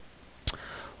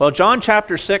Well, John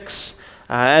chapter 6,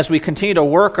 as we continue to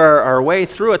work our way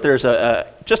through it, there's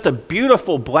just a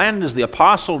beautiful blend as the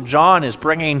Apostle John is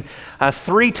bringing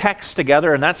three texts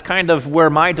together, and that's kind of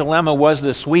where my dilemma was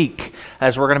this week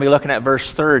as we're going to be looking at verse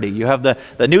 30. You have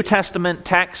the New Testament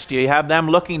text, you have them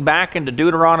looking back into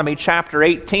Deuteronomy chapter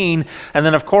 18, and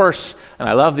then of course, and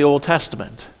I love the Old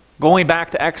Testament, going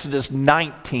back to Exodus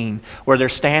 19, where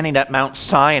they're standing at Mount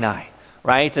Sinai.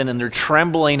 Right? And they're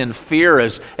trembling in fear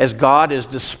as God is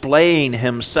displaying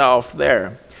himself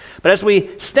there. But as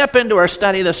we step into our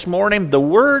study this morning, the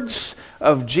words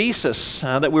of Jesus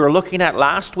that we were looking at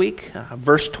last week,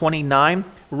 verse 29,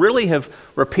 really have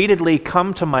repeatedly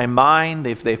come to my mind.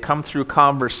 They've come through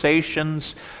conversations,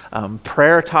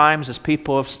 prayer times as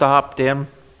people have stopped in.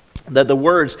 That the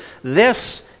words, "This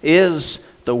is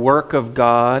the work of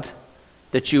God,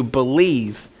 that you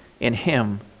believe in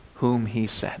him whom he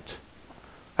sent."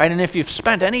 Right? And if you've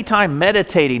spent any time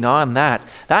meditating on that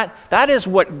is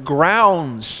what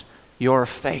grounds your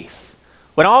faith.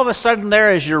 When all of a sudden there,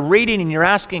 as you're reading and you're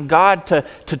asking God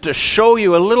to show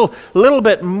you a little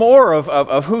bit more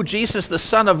of who Jesus, the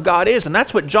Son of God, is, and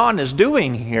that's what John is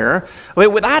doing here,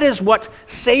 that is what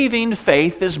saving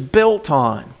faith is built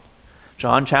on.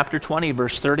 John chapter 20,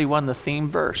 verse 31, the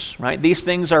theme verse, right? "These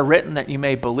things are written that you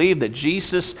may believe that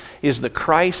Jesus is the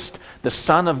Christ, the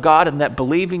Son of God, and that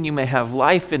believing you may have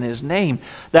life in his name."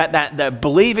 That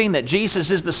believing that Jesus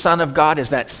is the Son of God is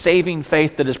that saving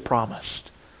faith that is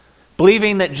promised.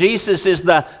 Believing that Jesus is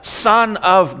the Son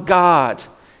of God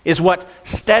is what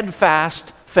steadfast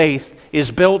faith is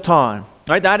built on.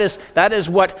 Right? That is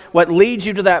what leads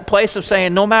you to that place of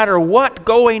saying, no matter what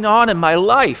going on in my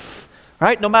life,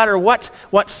 right? No matter what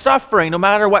suffering, no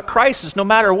matter what crisis, no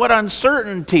matter what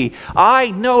uncertainty,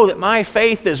 I know that my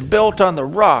faith is built on the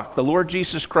rock, the Lord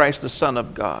Jesus Christ, the Son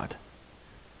of God.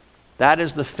 That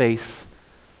is the faith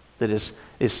that is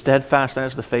steadfast. That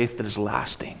is the faith that is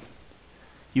lasting.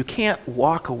 You can't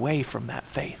walk away from that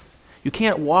faith. You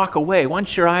can't walk away.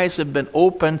 Once your eyes have been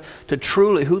opened to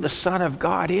truly who the Son of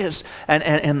God is,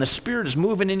 and the Spirit is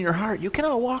moving in your heart, you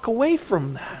cannot walk away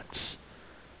from that.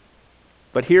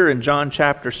 But here in John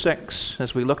chapter 6,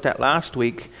 as we looked at last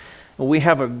week, we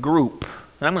have a group.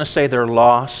 And I'm going to say they're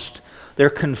lost. They're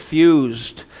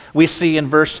confused. We see in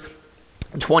verse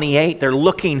 28, they're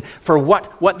looking for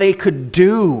what they could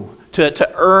do to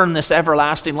earn this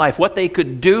everlasting life. What they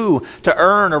could do to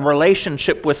earn a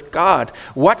relationship with God.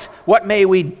 What may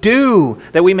we do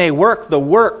that we may work the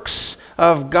works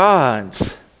of God?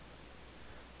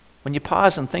 When you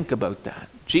pause and think about that,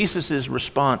 Jesus'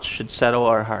 response should settle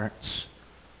our hearts.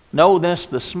 Know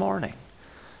this morning,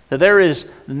 that there is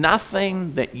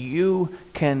nothing that you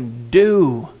can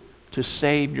do to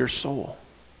save your soul.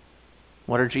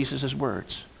 What are Jesus'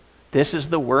 words? This is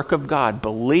the work of God.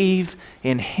 Believe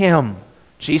in him.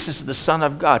 Jesus is the Son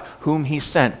of God, whom he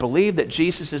sent. Believe that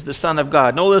Jesus is the Son of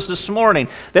God. Know this morning,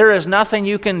 there is nothing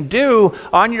you can do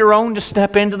on your own to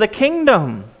step into the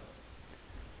kingdom.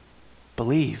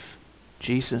 Believe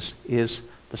Jesus is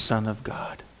the Son of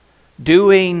God.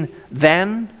 Doing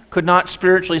then could not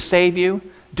spiritually save you.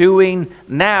 Doing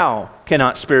now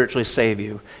cannot spiritually save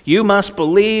you. You must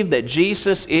believe that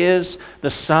Jesus is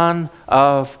the Son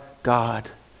of God.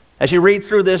 As you read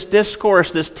through this discourse,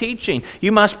 this teaching,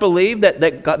 you must believe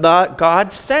that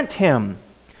God sent him.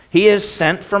 He is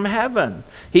sent from heaven.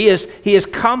 He has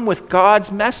come with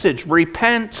God's message.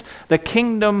 Repent, the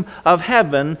kingdom of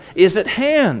heaven is at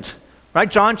hand. Right?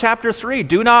 John chapter 3,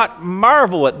 do not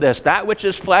marvel at this. That which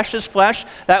is flesh,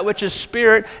 that which is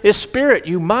spirit.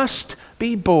 You must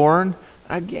be born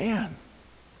again.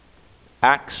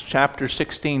 Acts chapter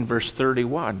 16, verse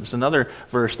 31 is another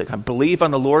verse that comes. Believe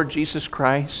on the Lord Jesus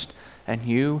Christ, and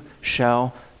you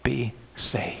shall be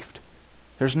saved.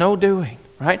 There's no doing,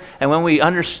 right? And when we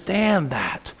understand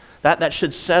that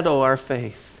should settle our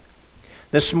faith.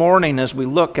 This morning, as we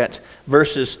look at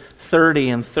verses 30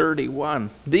 and 31,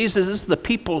 this is the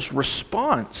people's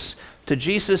response to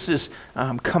Jesus'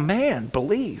 command,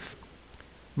 believe.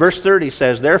 Verse 30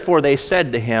 says, "Therefore they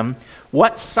said to him,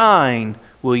 'What sign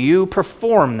will you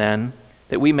perform then,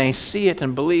 that we may see it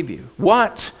and believe you?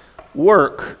 What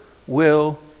work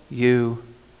will you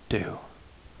do?'"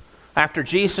 After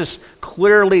Jesus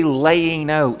clearly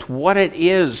laying out what it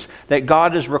is that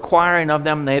God is requiring of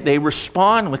them, they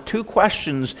respond with two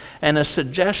questions and a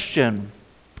suggestion.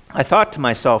 I thought to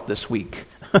myself this week,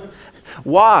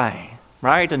 why?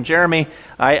 Right? And Jeremy,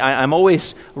 I'm always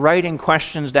writing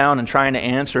questions down and trying to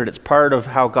answer it. It's part of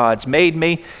how God's made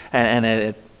me, and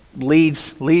it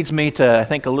leads me to, I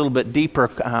think, a little bit deeper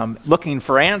looking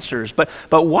for answers. But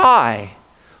why?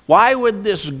 Why would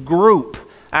this group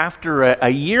after a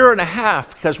year and a half,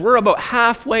 because we're about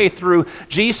halfway through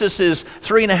Jesus'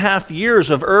 3.5 years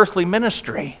of earthly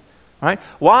ministry, right?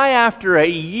 Why after a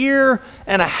year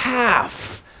and a half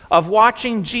of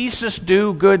watching Jesus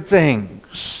do good things,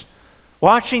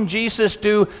 watching Jesus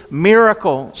do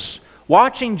miracles,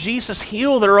 watching Jesus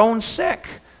heal their own sick,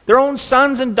 their own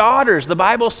sons and daughters. The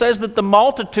Bible says that the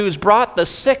multitudes brought the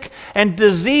sick and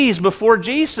diseased before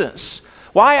Jesus.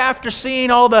 Why, after seeing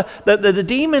all the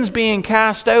demons being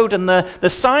cast out and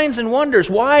the signs and wonders,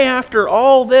 why after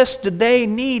all this did they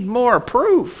need more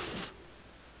proof?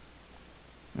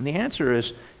 And the answer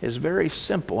is very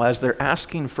simple. As they're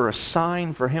asking for a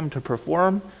sign for him to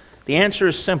perform, the answer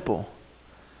is simple.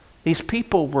 These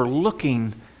people were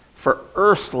looking for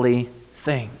earthly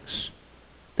things.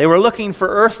 They were looking for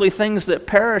earthly things that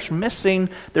perish, missing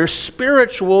their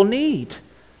spiritual need.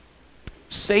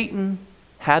 Satan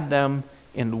had them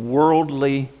in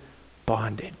worldly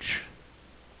bondage.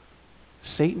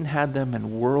 Satan had them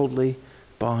in worldly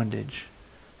bondage.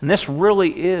 And this really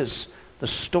is the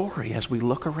story as we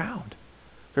look around.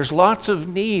 There's lots of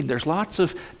need, there's lots of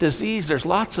disease, there's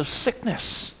lots of sickness.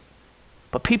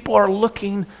 But people are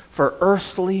looking for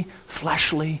earthly,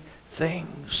 fleshly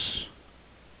things.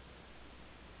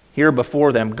 Here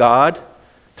before them, God,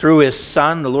 through his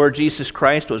Son, the Lord Jesus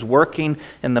Christ, was working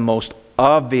in the most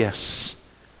obvious,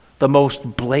 the most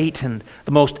blatant,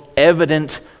 the most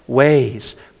evident ways,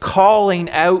 calling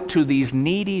out to these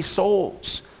needy souls,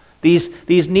 these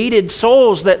needed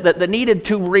souls that needed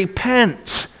to repent,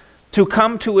 to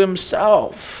come to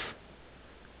himself.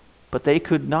 But they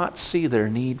could not see their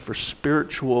need for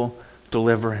spiritual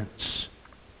deliverance.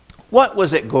 What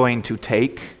was it going to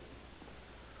take?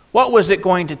 What was it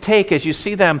going to take as you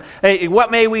see them? Hey, what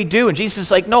may we do? And Jesus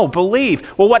is like, no, believe.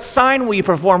 Well, what sign will you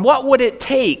perform? What would it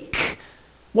take?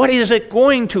 What is it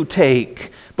going to take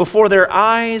before their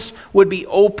eyes would be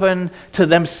open to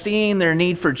them seeing their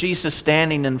need for Jesus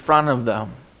standing in front of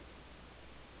them?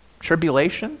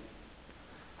 Tribulation?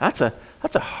 That's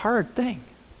a hard thing.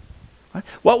 Right?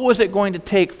 What was it going to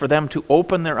take for them to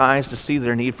open their eyes to see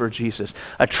their need for Jesus?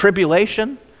 A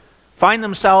tribulation? Find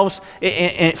themselves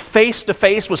face to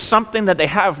face with something that they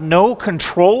have no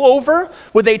control over?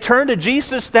 Would they turn to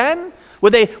Jesus then?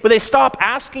 Would they stop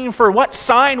asking for what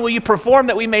sign will you perform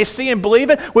that we may see and believe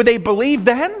it? Would they believe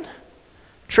then?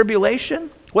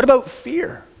 Tribulation? What about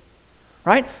fear?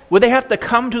 Right? Would they have to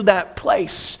come to that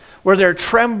place where they're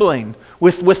trembling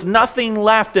with nothing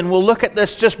left? And we'll look at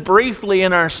this just briefly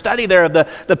in our study there of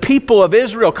the people of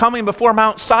Israel coming before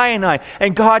Mount Sinai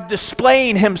and God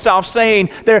displaying himself saying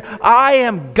there, I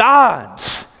am God.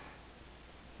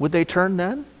 Would they turn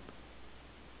then?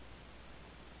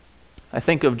 I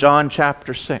think of John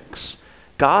chapter 6.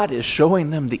 God is showing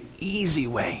them the easy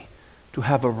way to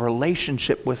have a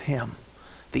relationship with him.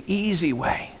 The easy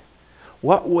way.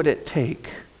 What would it take?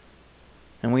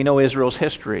 And we know Israel's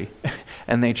history,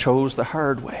 and they chose the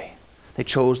hard way. They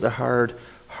chose the hard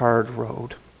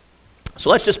road. So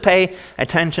let's just pay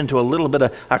attention to a little bit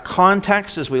of a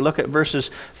context as we look at verses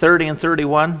 30 and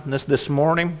 31 this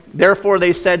morning. Therefore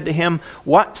they said to him,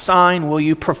 what sign will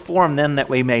you perform then that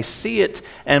we may see it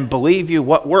and believe you?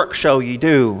 What work shall ye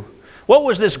do? What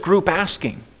was this group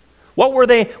asking? What were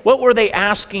they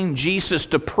asking Jesus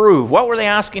to prove? What were they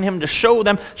asking him to show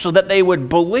them so that they would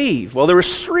believe? Well, there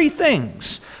was three things.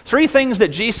 Three things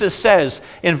that Jesus says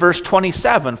in verse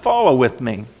 27. Follow with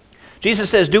me.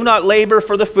 Jesus says, do not labor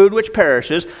for the food which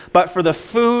perishes, but for the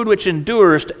food which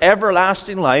endures to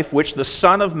everlasting life, which the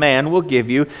Son of Man will give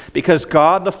you, because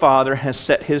God the Father has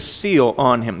set his seal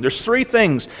on him. There's three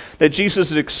things that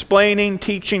Jesus is explaining,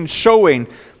 teaching, showing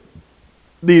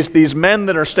these men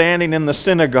that are standing in the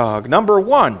synagogue. Number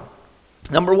one,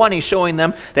 he's showing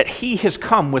them that he has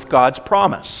come with God's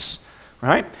promise.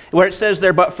 Right? Where it says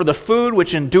there, but for the food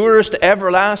which endures to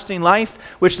everlasting life,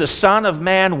 which the Son of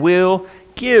Man will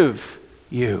give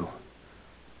you.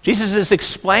 Jesus is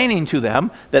explaining to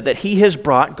them that he has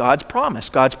brought God's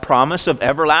promise of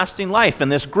everlasting life.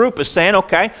 And this group is saying,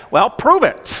 okay, well, prove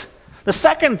it. The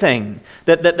second thing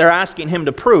that they're asking him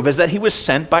to prove is that he was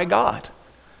sent by God.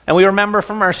 And we remember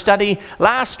from our study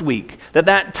last week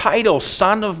that title,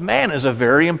 Son of Man, is a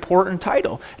very important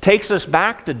title. It takes us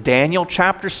back to Daniel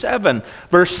chapter 7,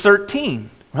 verse 13.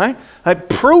 Right?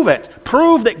 Prove it.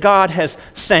 Prove that God has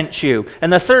sent you.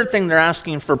 And the third thing they're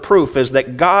asking for proof is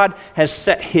that God has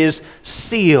set his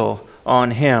seal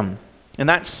on him. And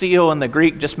that seal in the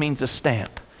Greek just means a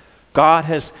stamp. God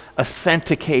has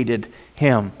authenticated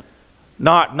him.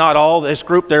 Not all this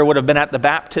group there would have been at the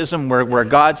baptism where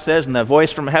God says, and the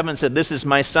voice from heaven said, "This is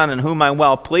my Son in whom I'm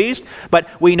well pleased." But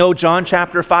we know John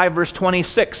chapter 5 verse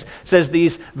 26 says,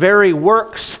 "These very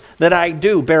works that I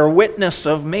do bear witness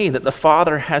of me, that the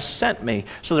Father has sent me."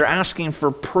 So they're asking for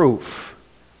proof.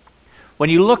 When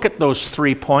you look at those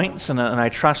 3 points, and I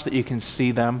trust that you can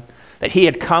see them, that he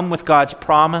had come with God's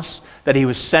promise, that he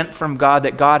was sent from God,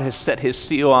 that God has set his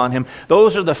seal on him,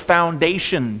 those are the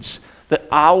foundations that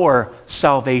our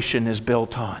salvation is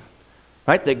built on.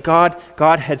 Right? That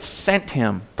God had sent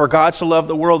him. For God so loved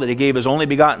the world that he gave his only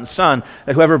begotten Son,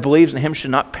 that whoever believes in him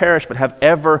should not perish but have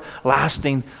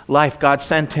everlasting life. God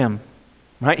sent him.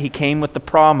 Right? He came with the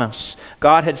promise.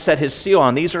 God had set his seal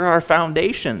on. These are our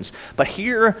foundations. But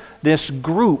here, this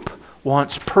group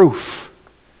wants proof.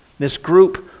 This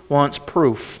group wants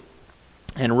proof.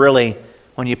 And really,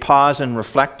 when you pause and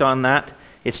reflect on that,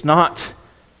 it's not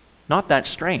that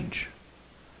strange.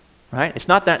 Right? It's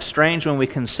not that strange when we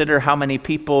consider how many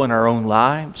people in our own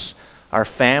lives, our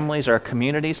families, our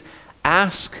communities,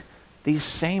 ask these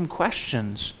same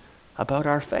questions about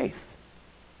our faith.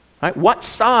 Right? What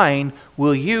sign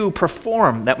will you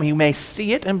perform that we may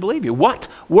see it and believe you? What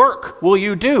work will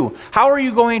you do? How are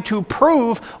you going to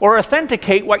prove or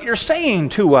authenticate what you're saying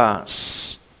to us?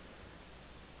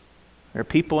 There are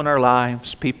people in our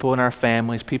lives, people in our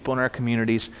families, people in our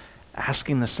communities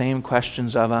asking the same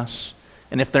questions of us.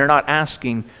 And if they're not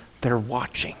asking, they're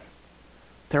watching.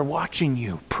 They're watching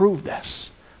you. Prove this.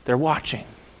 They're watching.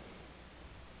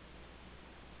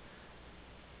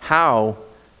 How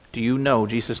do you know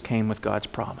Jesus came with God's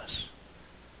promise?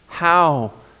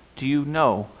 How do you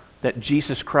know that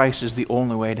Jesus Christ is the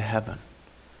only way to heaven?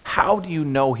 How do you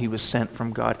know he was sent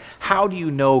from God? How do you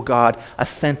know God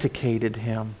authenticated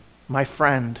him? My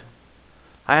friend,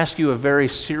 I ask you a very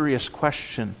serious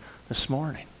question this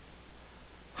morning.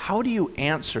 How do you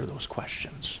answer those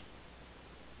questions?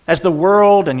 As the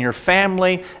world and your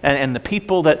family and the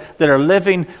people that are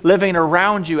living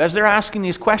around you, as they're asking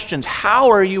these questions, how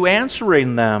are you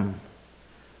answering them?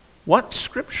 What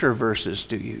scripture verses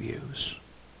do you use?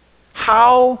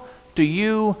 How do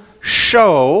you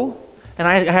show, and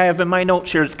I have in my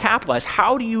notes here, it's capitalized,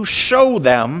 how do you show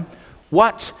them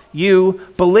what you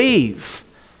believe?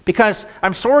 Because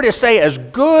I'm sorry to say, as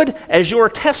good as your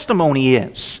testimony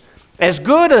is, as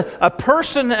good a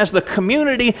person as the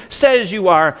community says you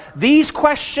are, these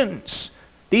questions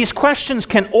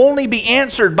can only be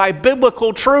answered by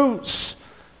biblical truths.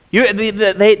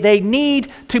 They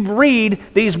need to read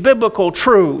these biblical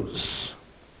truths.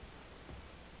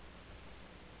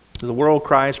 The world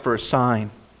cries for a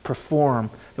sign. Perform,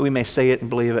 that we may say it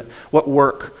and believe it. What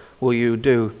work will you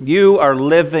do? You are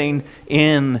living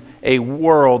in a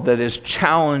world that is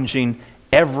challenging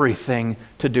everything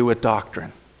to do with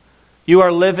doctrine. You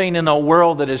are living in a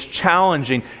world that is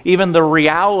challenging even the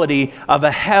reality of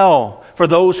a hell for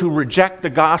those who reject the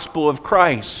gospel of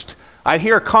Christ. I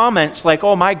hear comments like,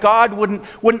 "Oh, my God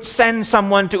wouldn't send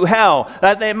someone to hell.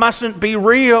 That they mustn't be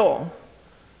real."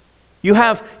 You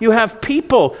have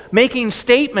people making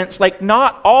statements like,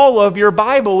 "Not all of your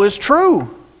Bible is true.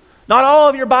 Not all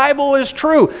of your Bible is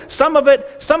true. Some of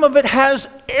it has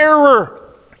error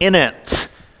in it.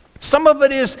 Some of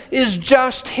it is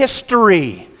just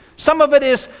history. Some of it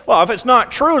is, well, if it's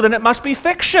not true, then it must be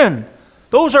fiction."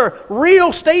 Those are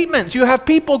real statements. You have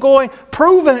people going,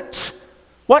 "Prove it.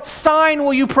 What sign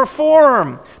will you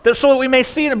perform so that we may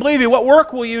see it and believe you? What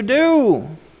work will you do?"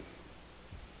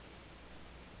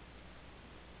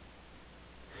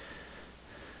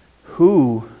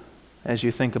 Who, as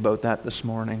you think about that this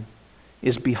morning,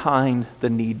 is behind the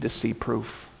need to see proof?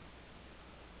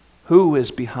 Who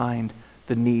is behind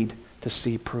the need to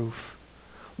see proof?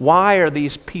 Why are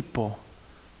these people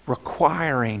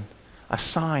requiring a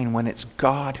sign when it's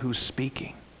God who's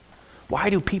speaking? Why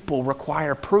do people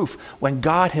require proof when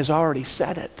God has already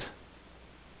said it?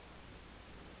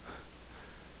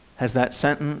 Has that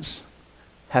sentence,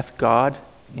 "Hath God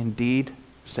indeed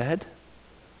said"?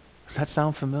 Does that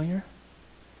sound familiar?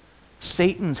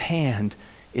 Satan's hand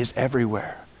is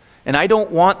everywhere. And I don't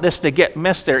want this to get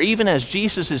missed there. Even as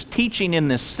Jesus is teaching in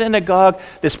this synagogue,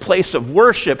 this place of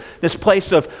worship, this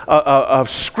place of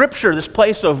scripture, this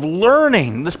place of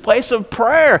learning, this place of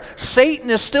prayer,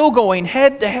 Satan is still going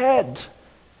head to head.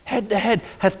 Head to head.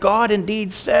 Hath God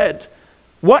indeed said?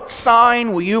 What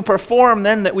sign will you perform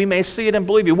then that we may see it and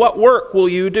believe you? What work will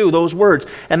you do? Those words.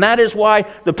 And that is why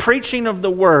the preaching of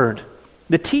the word,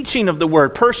 the teaching of the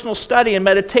Word, personal study and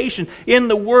meditation in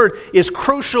the Word is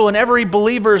crucial in every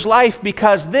believer's life,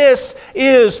 because this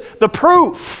is the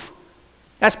proof.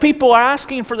 As people are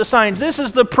asking for the signs, this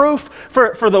is the proof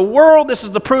for the world, this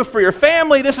is the proof for your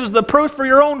family, this is the proof for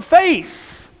your own faith.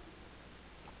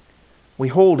 We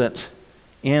hold it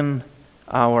in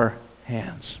our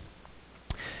hands.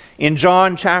 In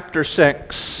John chapter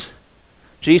 6,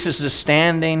 Jesus is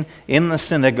standing in the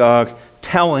synagogue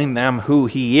telling them who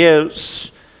He is.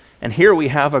 And here we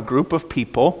have a group of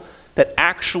people that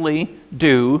actually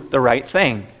do the right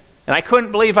thing. And I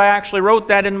couldn't believe I actually wrote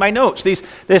that in my notes.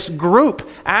 This group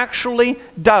actually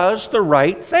does the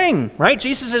right thing, right?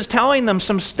 Jesus is telling them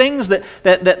some things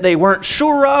that they weren't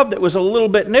sure of, that was a little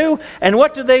bit new. And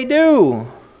what do?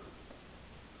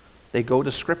 They go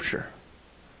to Scripture.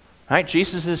 Right?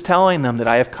 Jesus is telling them that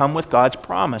I have come with God's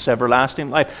promise, everlasting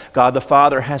life. God the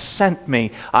Father has sent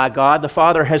me. God the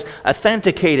Father has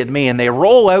authenticated me. And they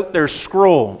roll out their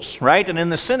scrolls, right? And in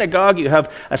the synagogue, you have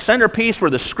a centerpiece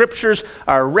where the Scriptures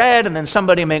are read, and then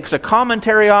somebody makes a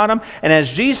commentary on them. And as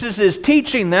Jesus is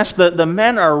teaching this, the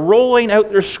men are rolling out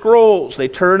their scrolls. They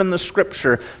turn in the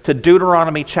Scripture to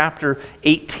Deuteronomy chapter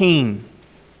 18.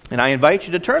 And I invite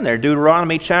you to turn there,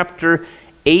 Deuteronomy chapter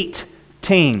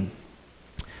 18.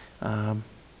 I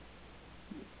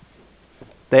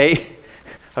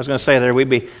was going to say there we'd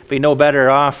be no better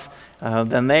off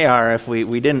than they are if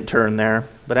we didn't turn there.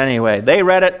 But anyway, they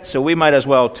read it, so we might as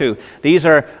well too.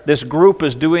 This group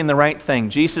is doing the right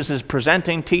thing. Jesus is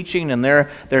presenting, teaching, and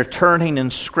they're turning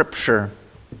in Scripture.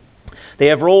 They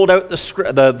have rolled out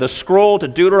the scroll to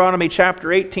Deuteronomy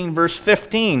chapter 18, verse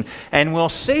 15, and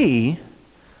we'll see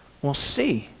what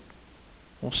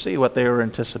they were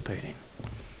anticipating.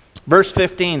 Verse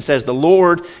 15 says, "The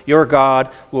Lord your God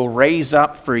will raise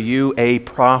up for you a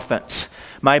prophet."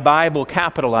 My Bible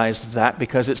capitalizes that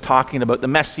because it's talking about the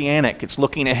Messianic. It's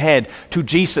looking ahead to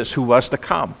Jesus who was to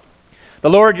come. "The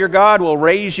Lord your God will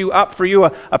raise you up for you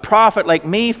a prophet like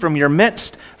me from your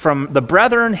midst. From the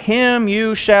brethren, him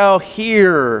you shall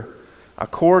hear,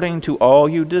 according to all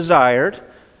you desired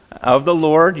of the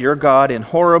Lord your God in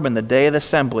Horeb in the day of the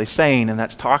assembly, saying," and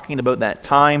that's talking about that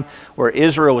time where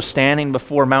Israel was standing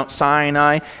before Mount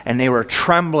Sinai and they were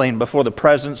trembling before the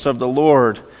presence of the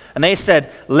Lord. And they said,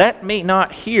 "Let me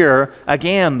not hear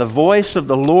again the voice of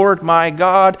the Lord my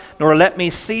God, nor let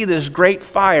me see this great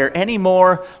fire any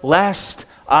more, lest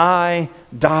I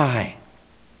die."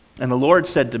 And the Lord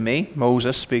said to me,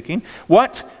 Moses speaking,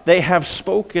 "What they have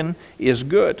spoken is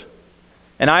good.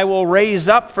 And I will raise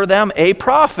up for them a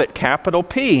prophet," capital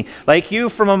P, "like you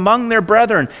from among their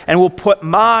brethren, and will put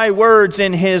my words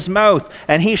in his mouth,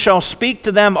 and he shall speak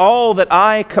to them all that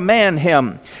I command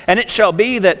him. And it shall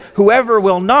be that whoever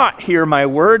will not hear my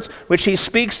words, which he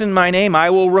speaks in my name,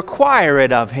 I will require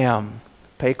it of him."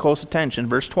 Pay close attention,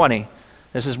 verse 20.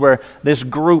 This is where this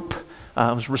group's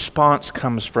response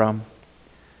comes from.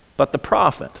 "But the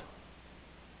prophet,"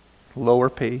 lower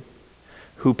P,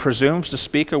 "who presumes to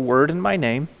speak a word in my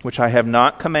name, which I have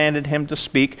not commanded him to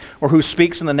speak, or who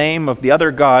speaks in the name of the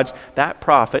other gods, that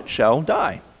prophet shall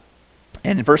die."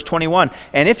 And in verse 21,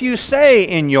 "And if you say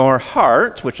in your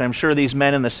heart," which I'm sure these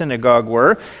men in the synagogue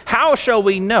were, "how shall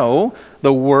we know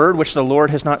the word which the Lord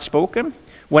has not spoken?"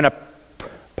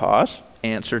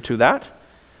 Answer to that.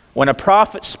 "When a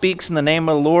prophet speaks in the name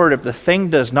of the Lord, if the thing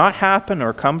does not happen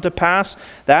or come to pass,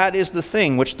 that is the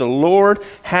thing which the Lord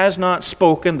has not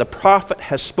spoken. The prophet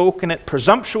has spoken it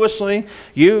presumptuously.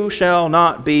 You shall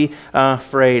not be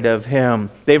afraid of him."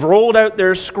 They've rolled out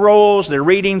their scrolls. They're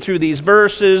reading through these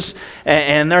verses,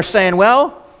 and they're saying,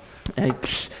 well,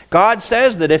 God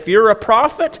says that if you're a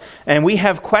prophet and we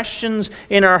have questions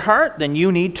in our heart, then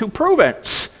you need to prove it.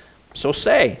 So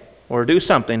say or do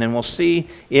something, and we'll see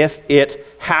if it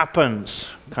happens.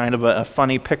 Kind of a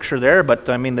funny picture there, but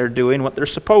I mean, they're doing what they're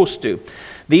supposed to.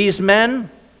 These men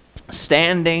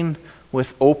standing with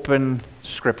open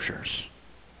Scriptures.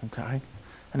 Okay?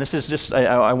 And this is just,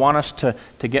 I want us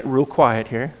to get real quiet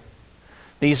here.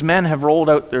 These men have rolled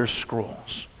out their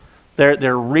scrolls.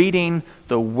 They're reading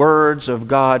the words of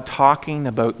God, talking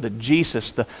about the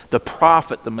Jesus, the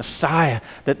prophet, the Messiah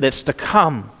that's to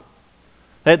come.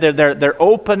 They're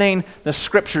opening the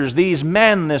Scriptures. These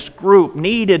men, this group,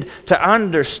 needed to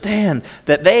understand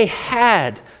that they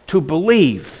had to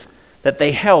believe that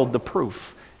they held the proof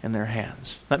in their hands.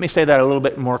 Let me say that a little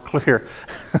bit more clear.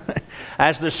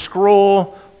 As the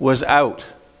scroll was out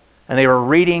and they were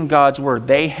reading God's Word,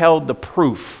 they held the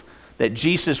proof that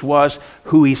Jesus was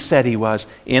who He said He was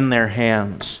in their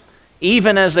hands.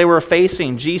 Even as they were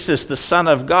facing Jesus, the Son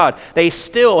of God, they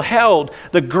still held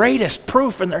the greatest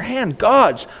proof in their hand,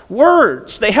 God's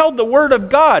words. They held the Word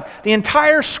of God. The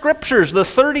entire Scriptures, the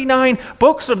 39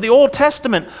 books of the Old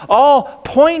Testament, all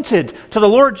pointed to the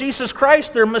Lord Jesus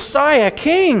Christ, their Messiah,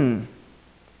 King.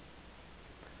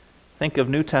 Think of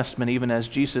New Testament even as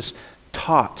Jesus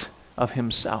taught of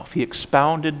himself. He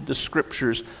expounded the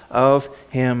scriptures of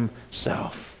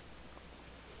himself.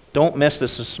 Don't miss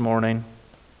this morning.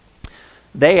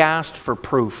 They asked for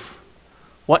proof.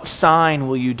 What sign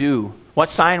will you do? What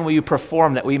sign will you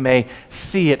perform that we may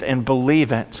see it and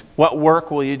believe it? What work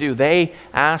will you do? They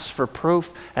asked for proof,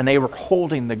 and they were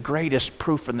holding the greatest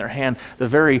proof in their hand, the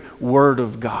very Word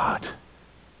of God.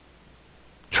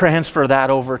 Transfer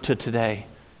that over to today.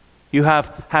 You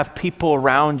have people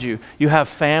around you. You have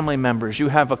family members. You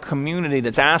have a community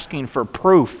that's asking for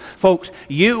proof. Folks,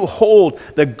 you hold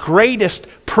the greatest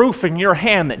proof in your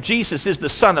hand that Jesus is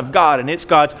the Son of God, and it's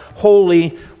God's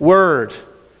holy Word.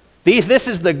 This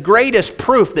is the greatest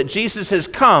proof that Jesus has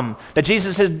come, that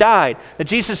Jesus has died, that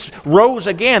Jesus rose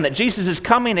again, that Jesus is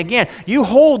coming again. You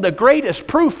hold the greatest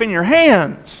proof in your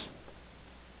hands.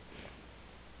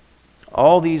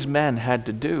 All these men had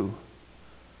to do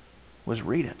was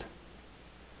read it.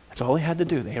 That's all they had to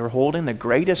do. They were holding the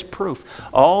greatest proof.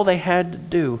 All they had to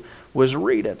do was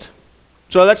read it.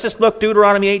 So let's just look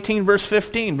Deuteronomy 18 verse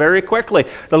 15 very quickly.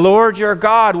 The Lord your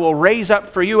God will raise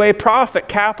up for you a prophet,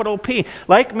 capital P,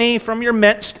 like me from your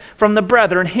midst, from the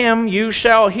brethren, him you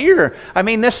shall hear. I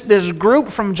mean, this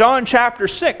group from John chapter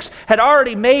 6 had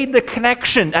already made the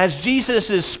connection as Jesus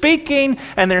is speaking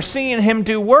and they're seeing him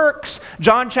do works.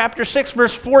 John chapter 6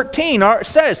 verse 14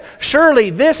 says,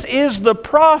 surely this is the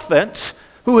prophet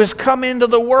who has come into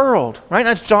the world. Right?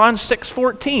 That's John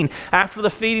 6:14, after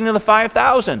the feeding of the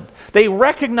 5,000. They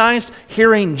recognized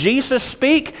hearing Jesus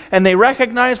speak, and they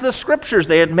recognized the Scriptures.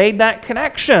 They had made that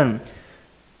connection.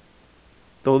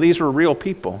 Though these were real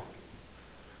people.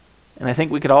 And I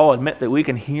think we could all admit that we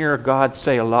can hear God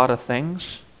say a lot of things,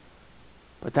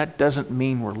 but that doesn't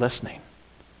mean we're listening.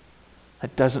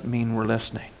 That doesn't mean we're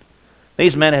listening.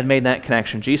 These men had made that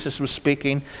connection. Jesus was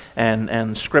speaking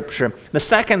and Scripture. The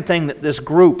second thing that this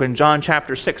group in John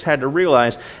chapter 6 had to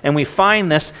realize, and we find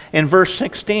this in verse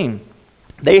 16,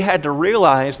 they had to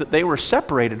realize that they were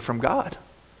separated from God.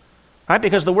 Right?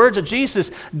 Because the words of Jesus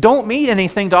don't mean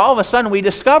anything to all of a sudden we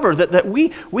discover that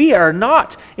we are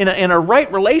not in a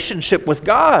right relationship with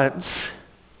God.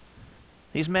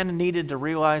 These men needed to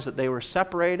realize that they were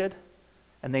separated,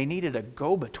 and they needed a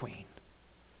go-between.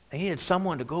 They needed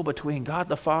someone to go between God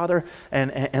the Father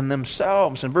and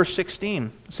themselves. In verse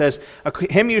 16 it says,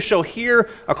 him you shall hear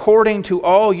according to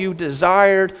all you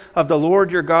desired of the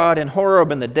Lord your God in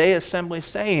Horeb in the day of assembly,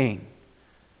 saying.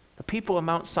 The people of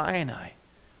Mount Sinai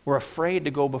were afraid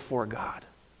to go before God.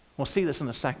 We'll see this in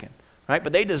a second. Right?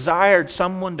 But they desired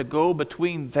someone to go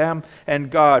between them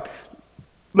and God.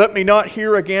 Let me not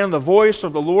hear again the voice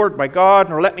of the Lord my God,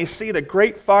 nor let me see the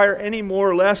great fire any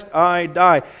more, lest I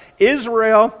die.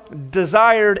 Israel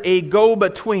desired a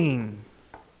go-between.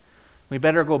 We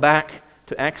better go back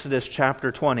to Exodus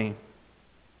chapter 20.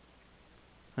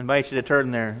 I invite you to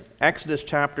turn there. Exodus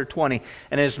chapter 20.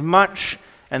 And as much,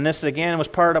 and this again was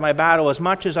part of my battle, as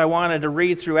much as I wanted to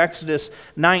read through Exodus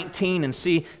 19 and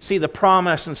see the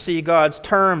promise and see God's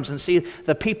terms and see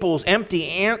the people's empty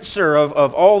answer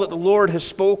of all that the Lord has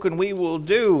spoken we will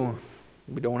do,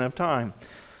 we don't have time.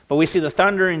 But we see the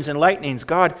thunderings and lightnings,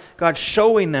 God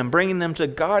showing them, bringing them to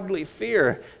godly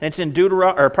fear. And it's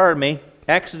in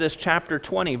Exodus chapter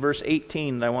 20, verse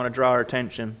 18 that I want to draw our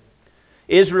attention.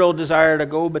 Israel desired a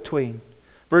go-between.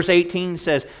 Verse 18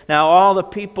 says, now all the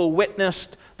people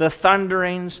witnessed the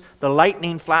thunderings, the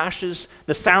lightning flashes,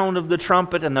 the sound of the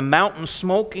trumpet, and the mountain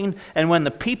smoking. And when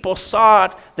the people saw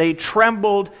it, they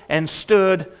trembled and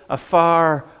stood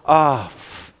afar off.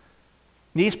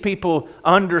 These people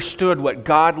understood what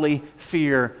godly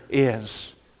fear is.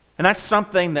 And that's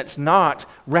something that's not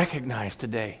recognized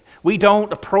today. We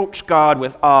don't approach God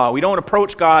with awe. We don't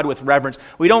approach God with reverence.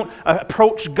 We don't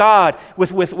approach God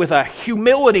with a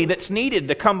humility that's needed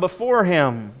to come before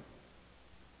Him.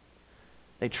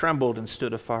 They trembled and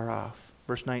stood afar off.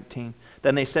 Verse 19.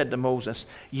 Then they said to Moses,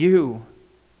 You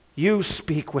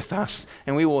speak with us,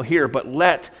 and we will hear, but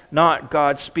let not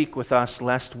God speak with us,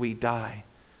 lest we die.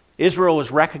 Israel was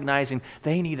recognizing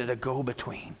they needed a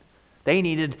go-between. They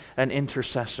needed an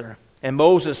intercessor. And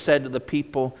Moses said to the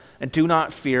people, and do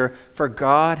not fear, for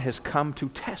God has come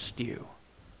to test you,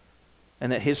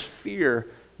 and that His fear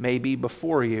may be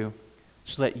before you,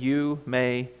 so that you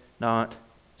may not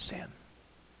sin.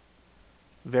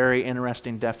 Very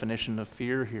interesting definition of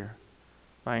fear here.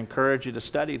 I encourage you to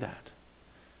study that.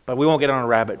 But we won't get on a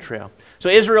rabbit trail. So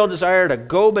Israel desired a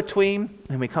go-between,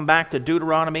 and we come back to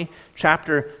Deuteronomy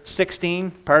chapter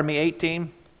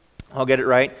 18. I'll get it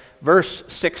right. Verse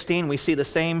 16, we see the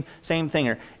same thing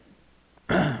here.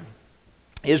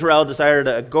 Israel desired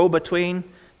a go-between.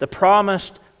 The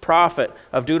promised prophet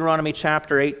of Deuteronomy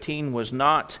chapter 18 was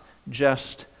not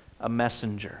just a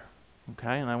messenger.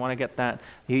 Okay, and I want to get that.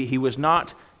 He was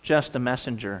not just a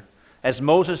messenger. As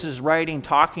Moses is writing,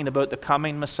 talking about the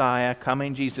coming Messiah,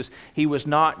 coming Jesus, he was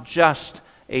not just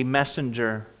a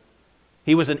messenger.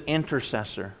 He was an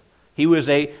intercessor. He was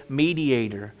a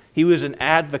mediator. He was an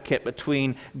advocate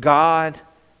between God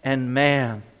and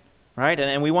man. Right?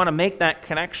 And we want to make that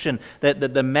connection that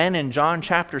the men in John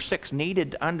chapter 6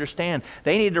 needed to understand.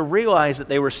 They needed to realize that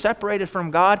they were separated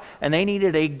from God and they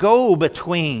needed a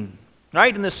go-between.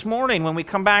 Right? And this morning when we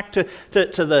come back to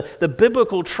the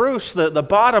biblical truths, the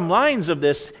bottom lines of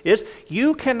this is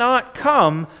you cannot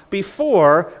come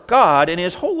before God in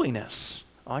His holiness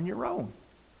on your own.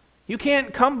 You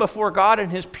can't come before God in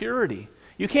His purity.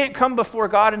 You can't come before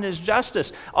God in His justice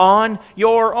on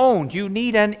your own. You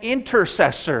need an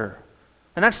intercessor.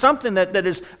 And that's something that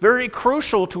is very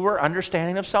crucial to our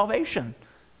understanding of salvation.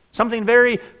 Something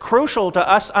very crucial to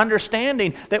us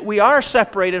understanding that we are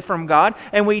separated from God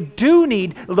and we do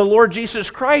need the Lord Jesus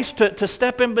Christ to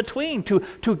step in between,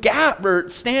 to gap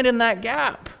or stand in that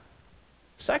gap.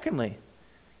 Secondly,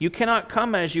 you cannot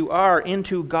come as you are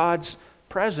into God's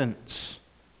presence.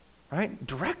 Right?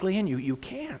 Directly in you. You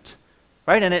can't.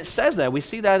 Right? And it says that. We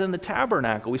see that in the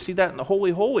tabernacle. We see that in the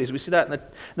Holy Holies. We see that in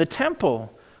the temple.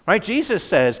 Right? Jesus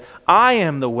says, I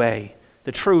am the way,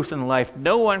 the truth, and the life.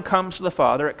 No one comes to the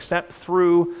Father except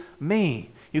through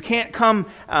me. You can't come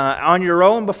on your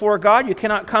own before God. You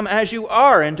cannot come as you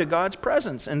are into God's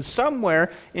presence. And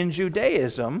somewhere in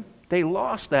Judaism, they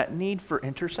lost that need for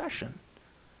intercession.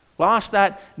 Lost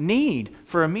that need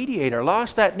for a mediator.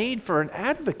 Lost that need for an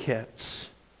advocate.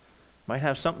 Might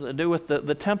have something to do with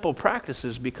the temple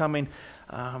practices becoming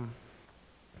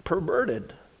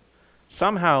perverted.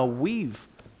 Somehow we've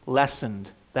lessened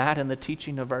that in the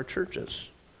teaching of our churches.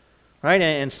 Right?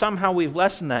 And somehow we've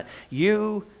lessened that.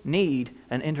 You need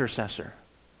an intercessor.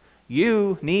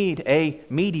 You need a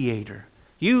mediator.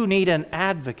 You need an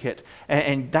advocate.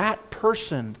 And that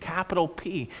person, capital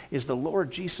P, is the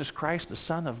Lord Jesus Christ, the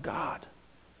Son of God.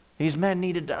 These men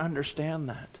needed to understand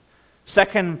that.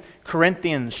 2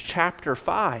 Corinthians chapter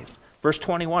 5, verse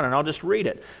 21, and I'll just read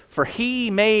it. For He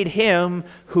made Him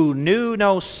who knew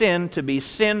no sin to be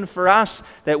sin for us,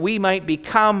 that we might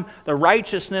become the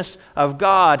righteousness of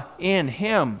God in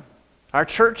Him. Our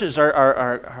churches,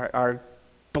 our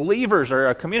believers,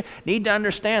 our community need to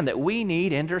understand that we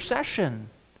need intercession.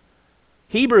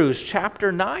 Hebrews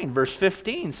chapter 9, verse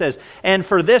 15 says, and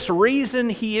for this reason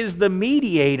He is the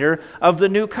mediator of the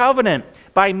new covenant,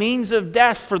 by means of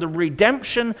death for the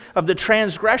redemption of the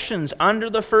transgressions under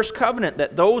the first covenant,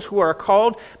 that those who are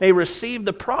called may receive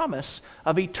the promise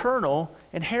of eternal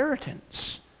inheritance.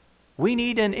 We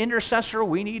need an intercessor,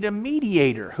 we need a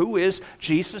mediator, who is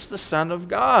Jesus, the Son of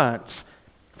God.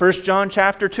 1 John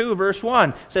chapter 2, verse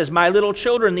 1 says, my little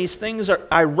children, these things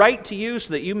I write to you so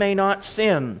that you may not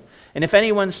sin. And if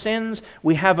anyone sins,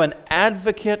 we have an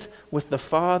advocate with the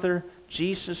Father,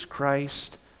 Jesus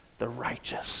Christ, the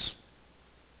righteous.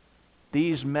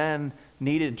 These men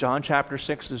needed, John chapter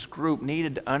 6, this group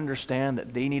needed to understand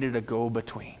that they needed a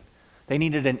go-between. They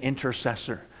needed an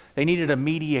intercessor. They needed a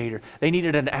mediator. They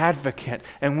needed an advocate.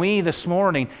 And we this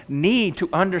morning need to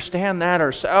understand that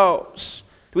ourselves.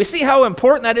 Do we see how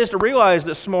important that is to realize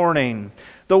this morning?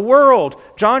 The world,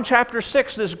 John chapter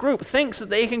 6, this group thinks that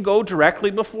they can go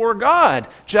directly before God,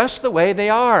 just the way they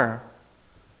are.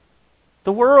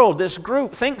 The world, this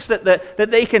group, thinks that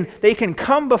they can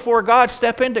come before God,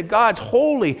 step into God's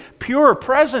holy, pure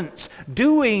presence,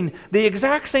 doing the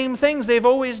exact same things they've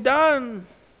always done.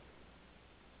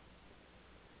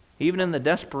 Even in the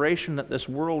desperation that this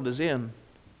world is in,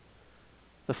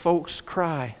 the folks'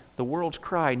 cry, the world's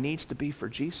cry needs to be for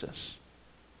Jesus.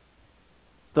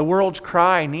 The world's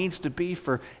cry needs to be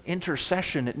for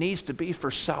intercession. It needs to be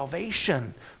for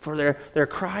salvation, for their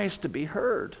cries to be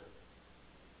heard.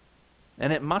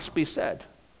 And it must be said.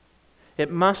 It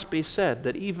must be said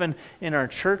that even in our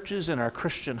churches, in our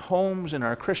Christian homes, in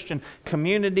our Christian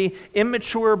community,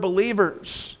 immature believers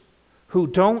who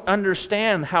don't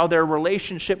understand how their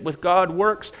relationship with God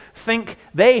works think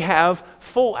they have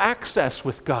full access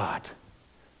with God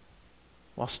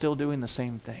while still doing the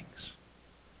same things,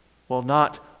 while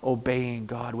not obeying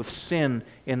God, with sin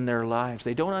in their lives.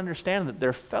 They don't understand that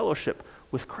their fellowship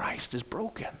with Christ is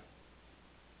broken.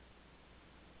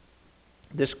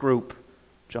 This group,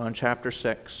 John chapter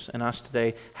 6, and us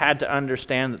today, had to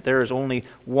understand that there is only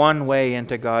one way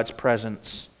into God's presence,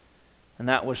 and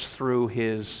that was through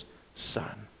His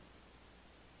Son.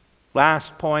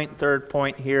 Last point, third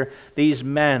point here, these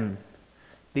men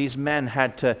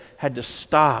had to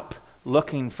stop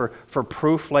looking for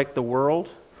proof like the world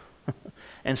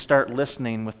and start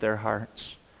listening with their hearts?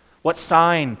 What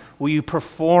sign will you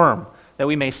perform that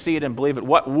we may see it and believe it?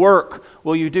 What work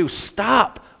will you do?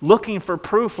 Stop looking for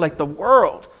proof like the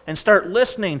world and start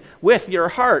listening with your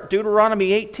heart.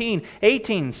 Deuteronomy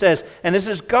 18:18 says, and this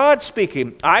is God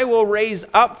speaking, I will raise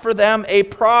up for them a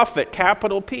prophet,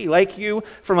 capital P, like you,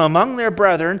 from among their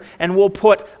brethren, and will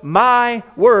put my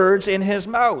words in his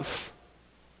mouth.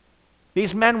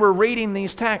 These men were reading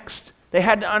these texts. They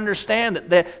had to understand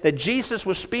that Jesus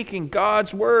was speaking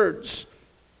God's words.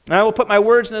 And I will put my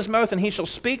words in his mouth, and he shall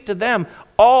speak to them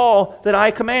all that I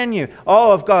command you.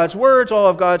 All of God's words, all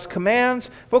of God's commands.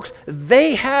 Folks,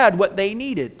 they had what they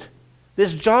needed.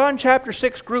 This John chapter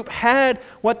 6 group had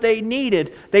what they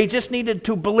needed. They just needed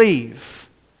to believe.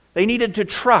 They needed to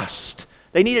trust.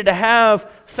 They needed to have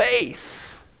faith.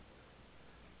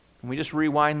 And we just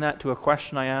rewind that to a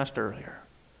question I asked earlier.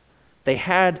 They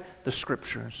had the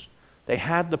Scriptures. They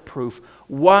had the proof.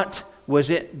 What was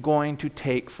it going to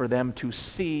take for them to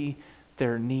see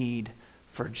their need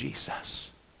for Jesus?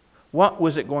 What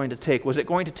was it going to take? Was it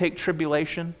going to take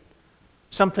tribulation?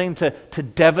 Something to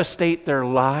devastate their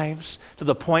lives to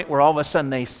the point where all of a sudden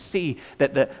they see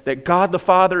that God the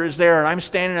Father is there and I'm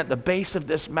standing at the base of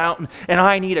this mountain and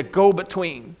I need a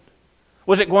go-between?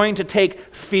 Was it going to take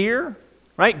fear?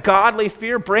 Right? Godly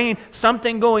fear, bringing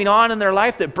something going on in their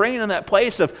life, that bringing them that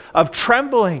place of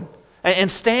trembling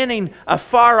and standing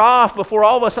afar off before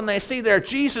all of a sudden they see there,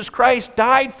 Jesus Christ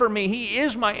died for me. He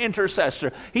is my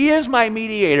intercessor. He is my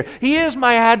mediator. He is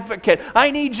my advocate. I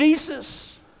need Jesus.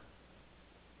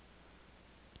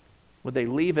 Would they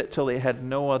leave it till they had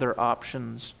no other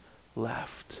options left?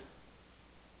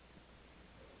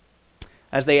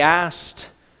 As they asked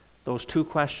those two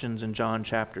questions in John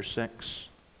chapter 6,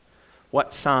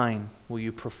 what sign will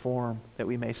you perform that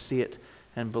we may see it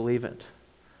and believe it?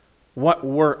 What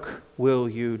work will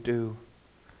you do?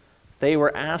 They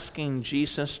were asking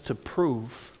Jesus to prove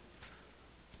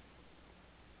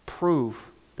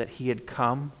that he had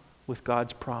come with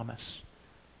God's promise,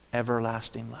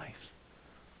 everlasting life,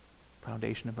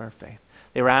 foundation of our faith.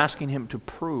 They were asking him to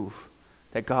prove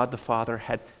that God the Father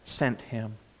had sent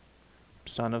him,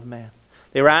 Son of Man.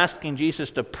 They were asking Jesus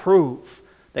to prove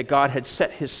that God had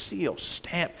set his seal,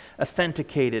 stamped,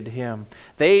 authenticated him.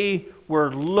 They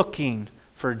were looking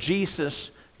for Jesus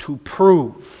to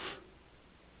prove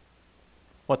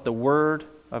what the Word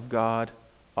of God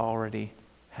already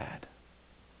had.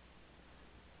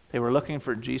 They were looking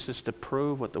for Jesus to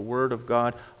prove what the Word of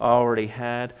God already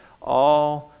had.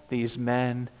 All these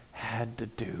men had to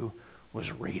do was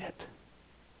read it.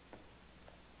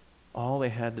 All they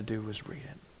had to do was read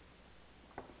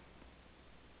it.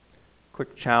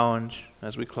 Quick challenge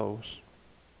as we close.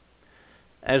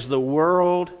 As the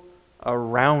world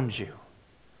around you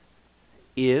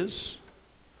is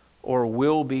or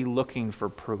will be looking for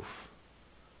proof,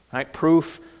 right? Proof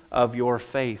of your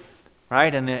faith,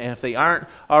 right? And if they aren't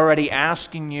already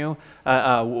asking you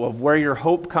of where your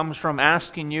hope comes from,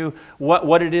 asking you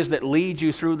what it is that leads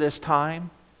you through this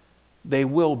time, they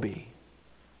will be,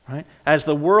 right? As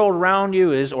the world around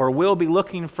you is or will be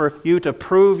looking for you to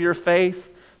prove your faith,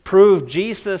 prove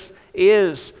Jesus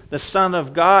is the Son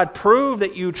of God, prove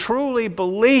that you truly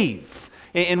believe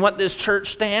in what this church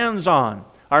stands on.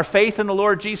 Our faith in the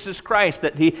Lord Jesus Christ,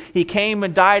 that He came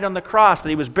and died on the cross, that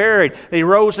He was buried, that He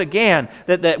rose again,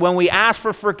 that when we ask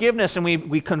for forgiveness and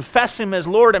we confess Him as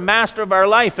Lord and Master of our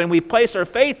life and we place our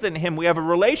faith in Him, we have a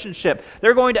relationship.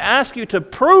 They're going to ask you to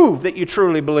prove that you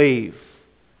truly believe.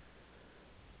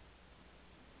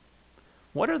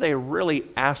 What are they really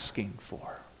asking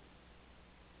for?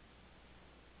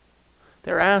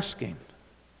 They're asking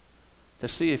to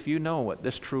see if you know what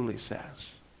this truly says.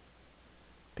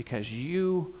 Because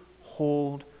you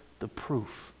hold the proof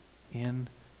in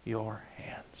your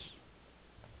hands.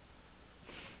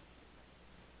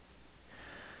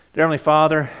 Dear Heavenly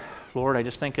Father, Lord, I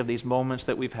just think of these moments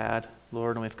that we've had,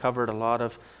 Lord, and we've covered a lot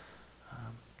of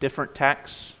different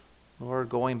texts, Lord,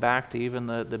 going back to even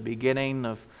the beginning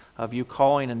of you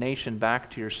calling a nation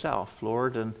back to yourself,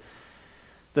 Lord. And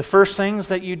the first things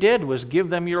that you did was give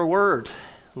them your word,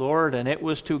 Lord, and it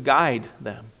was to guide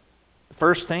them. The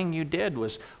first thing you did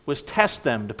was test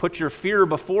them, to put your fear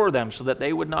before them so that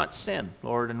they would not sin,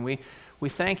 Lord, and we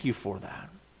thank you for that.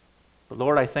 But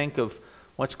Lord, I think of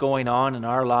what's going on in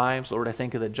our lives. Lord, I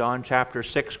think of the John chapter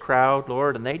 6 crowd,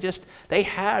 Lord, and they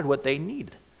had what they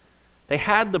needed. They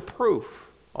had the proof.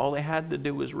 All they had to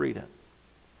do was read it.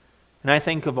 And I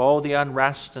think of all the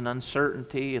unrest and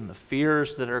uncertainty and the fears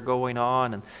that are going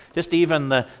on, and just even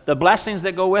the blessings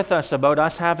that go with us about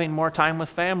us having more time with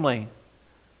family,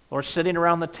 or sitting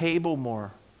around the table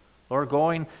more, Lord,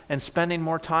 going and spending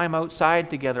more time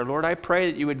outside together. Lord, I pray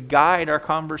that you would guide our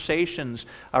conversations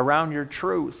around your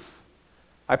truth.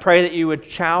 I pray that you would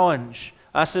challenge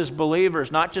us as believers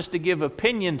not just to give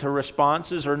opinion to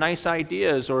responses or nice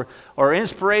ideas or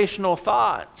inspirational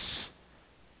thoughts,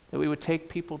 that we would take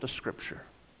people to Scripture.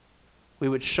 We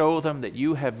would show them that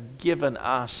you have given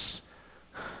us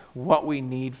what we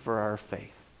need for our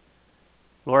faith.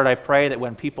 Lord, I pray that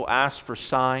when people ask for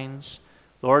signs,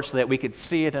 Lord, so that we could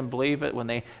see it and believe it, when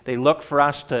they look for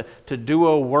us to do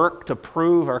a work to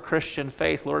prove our Christian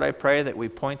faith, Lord, I pray that we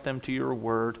point them to your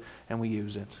word and we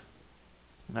use it.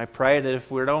 And I pray that if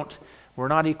we're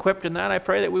not equipped in that, I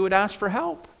pray that we would ask for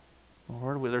help.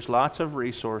 Lord, there's lots of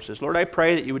resources. Lord, I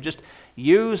pray that you would just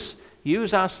use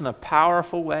us in a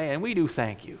powerful way, and we do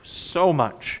thank you so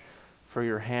much for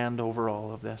your hand over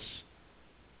all of this.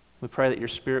 We pray that your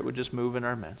Spirit would just move in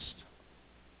our midst.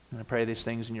 And I pray these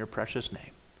things in your precious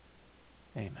name.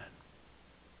 Amen.